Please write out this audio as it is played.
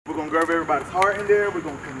We're gonna grab everybody's heart in there. We're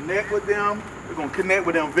gonna connect with them. We're gonna connect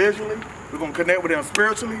with them visually. We're gonna connect with them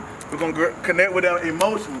spiritually. We're gonna connect with them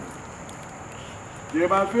emotionally.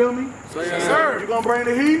 Everybody feel me? Say yes, sir. You gonna bring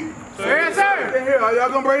the heat? Say yes, sir. Here, are y'all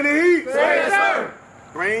gonna bring the heat? Say yes, sir.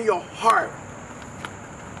 Bring your heart.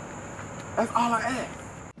 That's all I ask.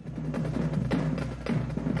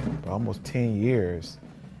 For almost 10 years,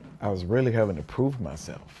 I was really having to prove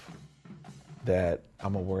myself that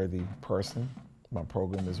I'm a worthy person. My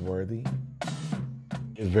program is worthy.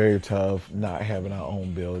 It's very tough not having our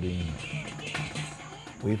own building.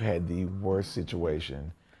 We've had the worst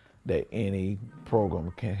situation that any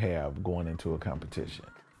program can have going into a competition.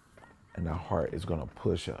 And our heart is gonna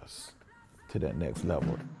push us to that next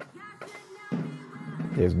level.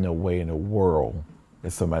 There's no way in the world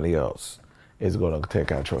that somebody else is gonna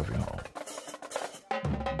take our trophy home.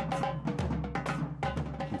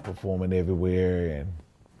 Keep performing everywhere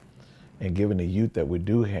and giving the youth that we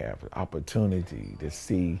do have the opportunity to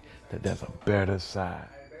see that there's a better side.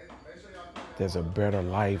 There's a better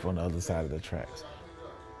life on the other side of the tracks.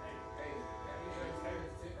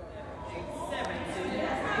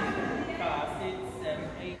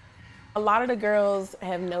 A lot of the girls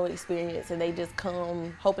have no experience and they just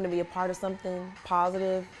come hoping to be a part of something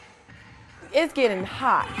positive. It's getting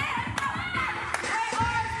hot.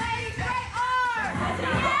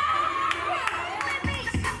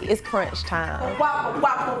 It's crunch time. Wobble,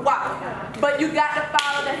 wobble, wobble. But you got to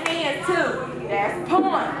follow the hands too. That's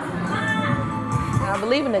points. I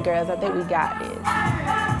believe in the girls. I think we got this.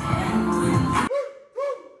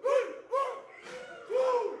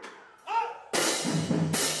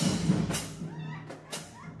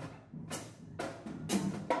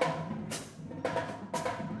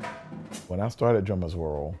 When I started Drummers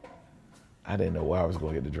World, I didn't know where I was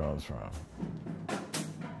going to get the drums from.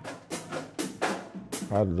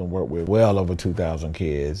 I've done worked with well over 2,000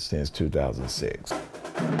 kids since 2006.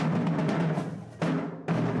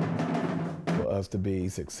 For us to be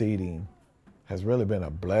succeeding has really been a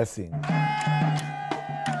blessing.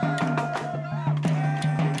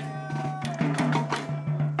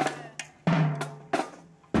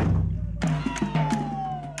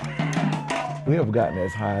 We have gotten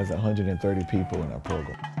as high as 130 people in our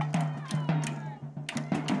program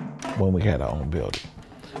when we had our own building.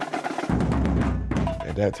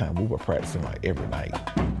 At that time, we were practicing like every night.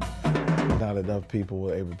 Not enough people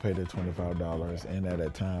were able to pay their $25, and at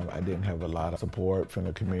that time, I didn't have a lot of support from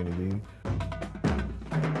the community.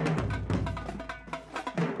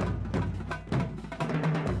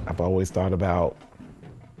 I've always thought about,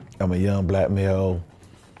 I'm a young black male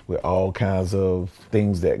with all kinds of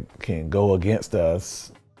things that can go against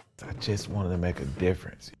us. I just wanted to make a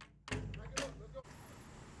difference.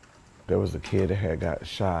 There was a kid that had got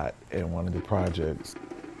shot in one of the projects.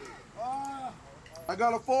 I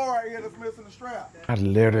got a 4 right here that's missing the strap. I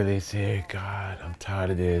literally said, God, I'm tired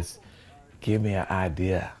of this. Give me an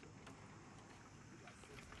idea.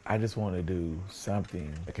 I just want to do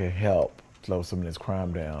something that can help slow some of this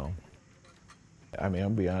crime down. I mean,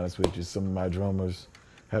 I'm gonna be honest with you, some of my drummers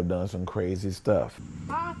have done some crazy stuff.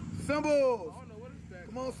 Symbols!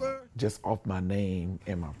 Come on, sir. Just off my name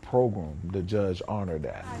and my program, the judge honored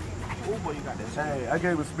that. Oh boy, you got this. Hey, I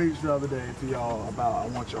gave a speech the other day to y'all about I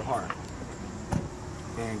want your heart.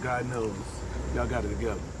 And God knows, y'all got it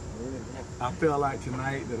together. I feel like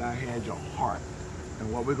tonight that I had your heart.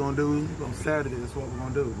 And what we're gonna do on Saturday is what we're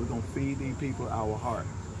gonna do. We're gonna feed these people our heart.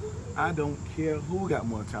 I don't care who got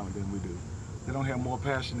more talent than we do. They don't have more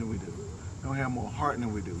passion than we do. They don't have more heart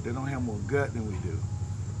than we do. They don't have more gut than we do.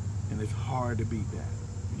 And it's hard to beat that.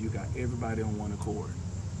 You got everybody on one accord.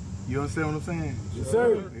 You understand what I'm saying? Yes,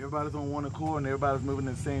 sir. Everybody's on one accord and everybody's moving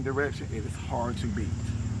in the same direction. It is hard to beat.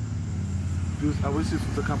 I wish this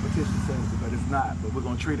was a competition Saturday, but it's not. But we're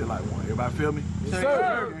gonna treat it like one. Everybody feel me? Yes,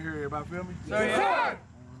 sir. Can you hear everybody feel me? Yes, sir.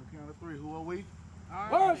 On the count of 3, who are we?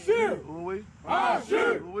 Our shit. Who are we? Our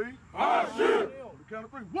shit. Who are we? Our shit. On the count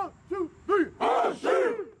of 3, 1, 2, 3. Our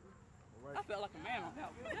shit. I felt like a man on that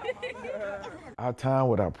one. Our time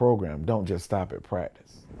with our program don't just stop at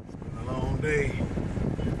practice. It's been a long day,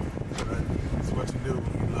 but it's what you do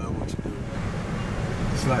when you love what you do.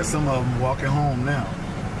 It's like some of them walking home now.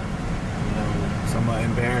 You know, some are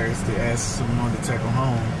embarrassed to ask someone to take them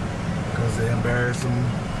home because they're embarrassed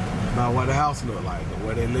about what the house look like or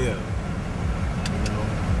where they live. You know.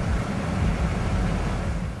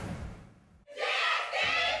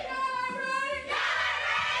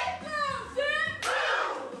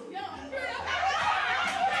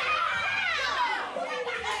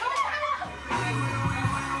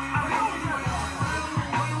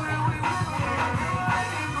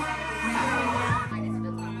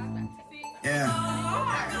 Yeah.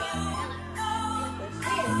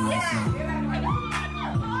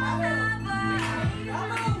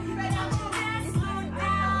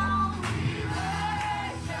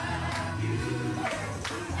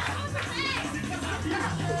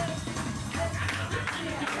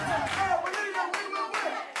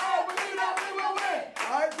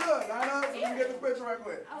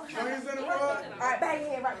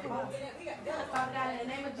 Father God, in the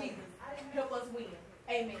name of Jesus, help us win.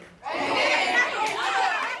 Amen.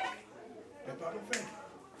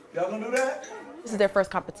 Y'all gonna do that? This is their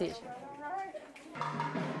first competition.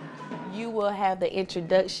 You will have the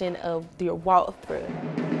introduction of your walkthrough.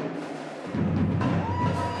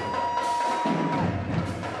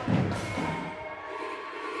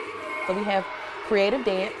 So we have creative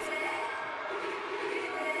dance.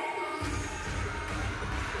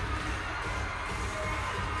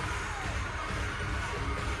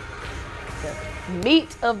 The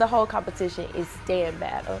meat of the whole competition is stand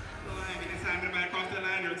battle. Anytime anybody cross that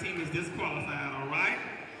line, your team is disqualified, all right?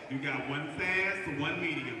 You got one fast, one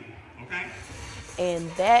medium, okay?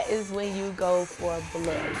 And that is when you go for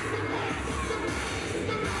blood.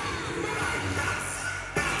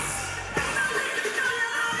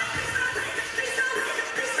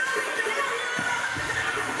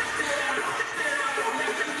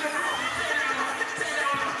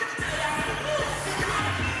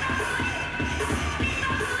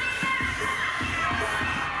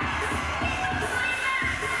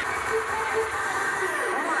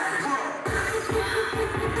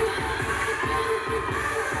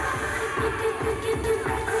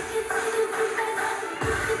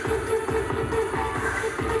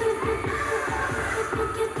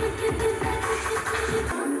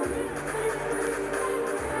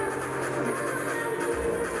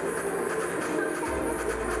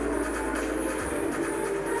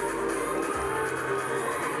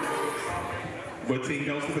 What team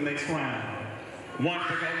goes to the next round? One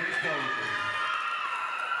for Golden Disclosure.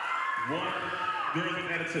 One girls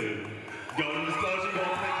with attitude. Golden Disclosure goes to the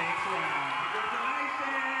next round. Congratulations!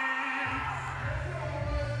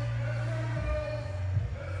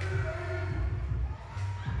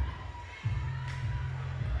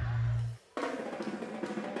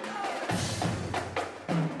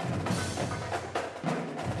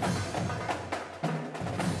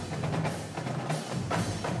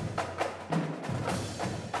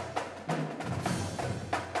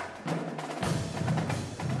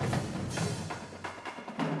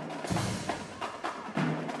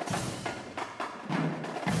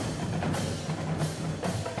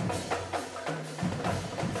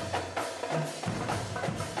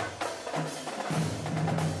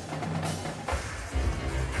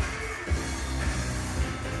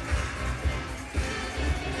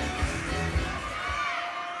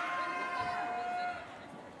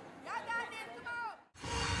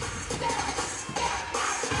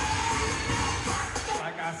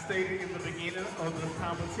 Stated in the beginning of the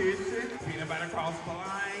competition, if anybody cross the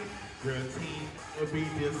line, your team will be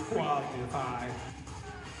disqualified.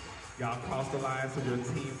 Y'all cross the line, so your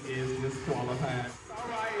team is disqualified. All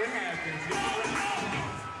right, it happens.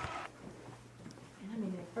 And I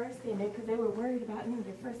mean, their first thing, because they were worried about me,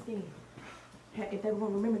 their first thing, if they were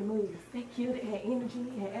going to remember the moves, they killed it, had energy,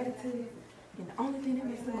 had attitude, and the only thing that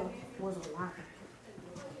messed them up was a lie.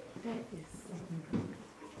 That is something.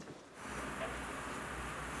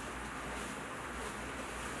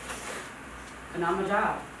 Phenomenal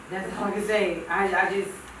job. That's all I can say. I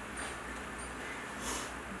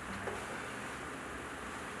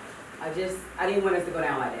didn't want us to go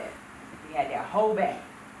down like that. We had their whole back.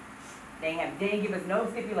 They didn't give us no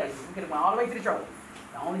stipulations. We could have went all the way to the trophies.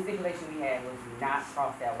 The only stipulation we had was not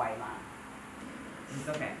cross that white line. It's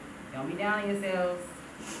okay. Don't be down on yourselves.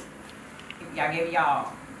 Y'all gave it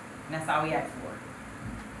y'all. And that's all we asked for.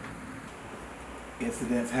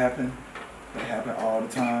 Incidents happen. They happen all the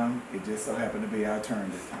time. It just so happened to be our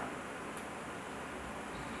turn this time.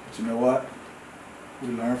 But you know what? We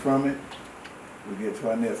learn from it. We get to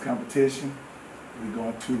our next competition. We're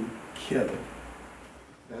going to kill it.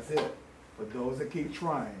 That's it. For those that keep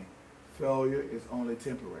trying, failure is only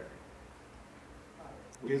temporary.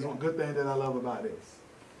 Here's one good thing that I love about this.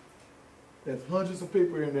 There's hundreds of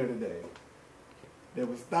people in there today. There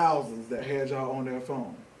was thousands that had y'all on their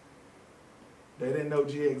phone. They didn't know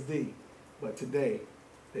GXD. But today,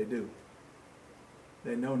 they do.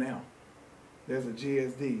 They know now. There's a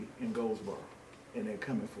GSD in Goldsboro, and they're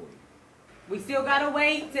coming for you. We still gotta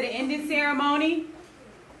wait to the ending ceremony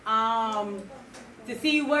to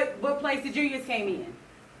see what place the juniors came in.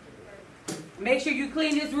 Make sure you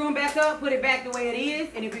clean this room back up, put it back the way it is,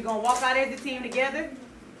 and if we're gonna walk out as a team together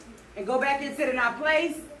and go back and sit in our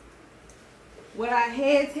place with our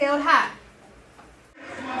heads held high.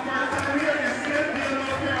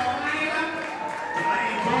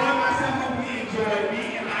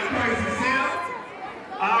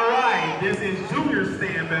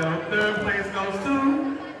 medal. Third place goes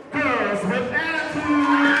to Girls with Attitude.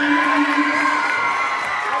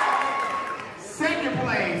 Second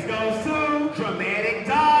place goes to Dramatic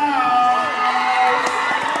Dogs.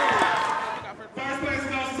 First place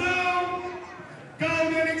goes to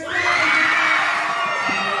Golden Express.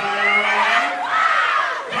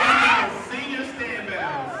 Senior stand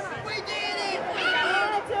bells. We did it!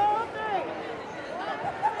 1, 2, 3.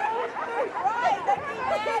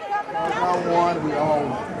 I won, we all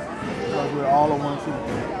won. Because we're all on one team.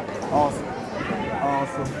 Awesome.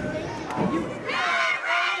 Awesome.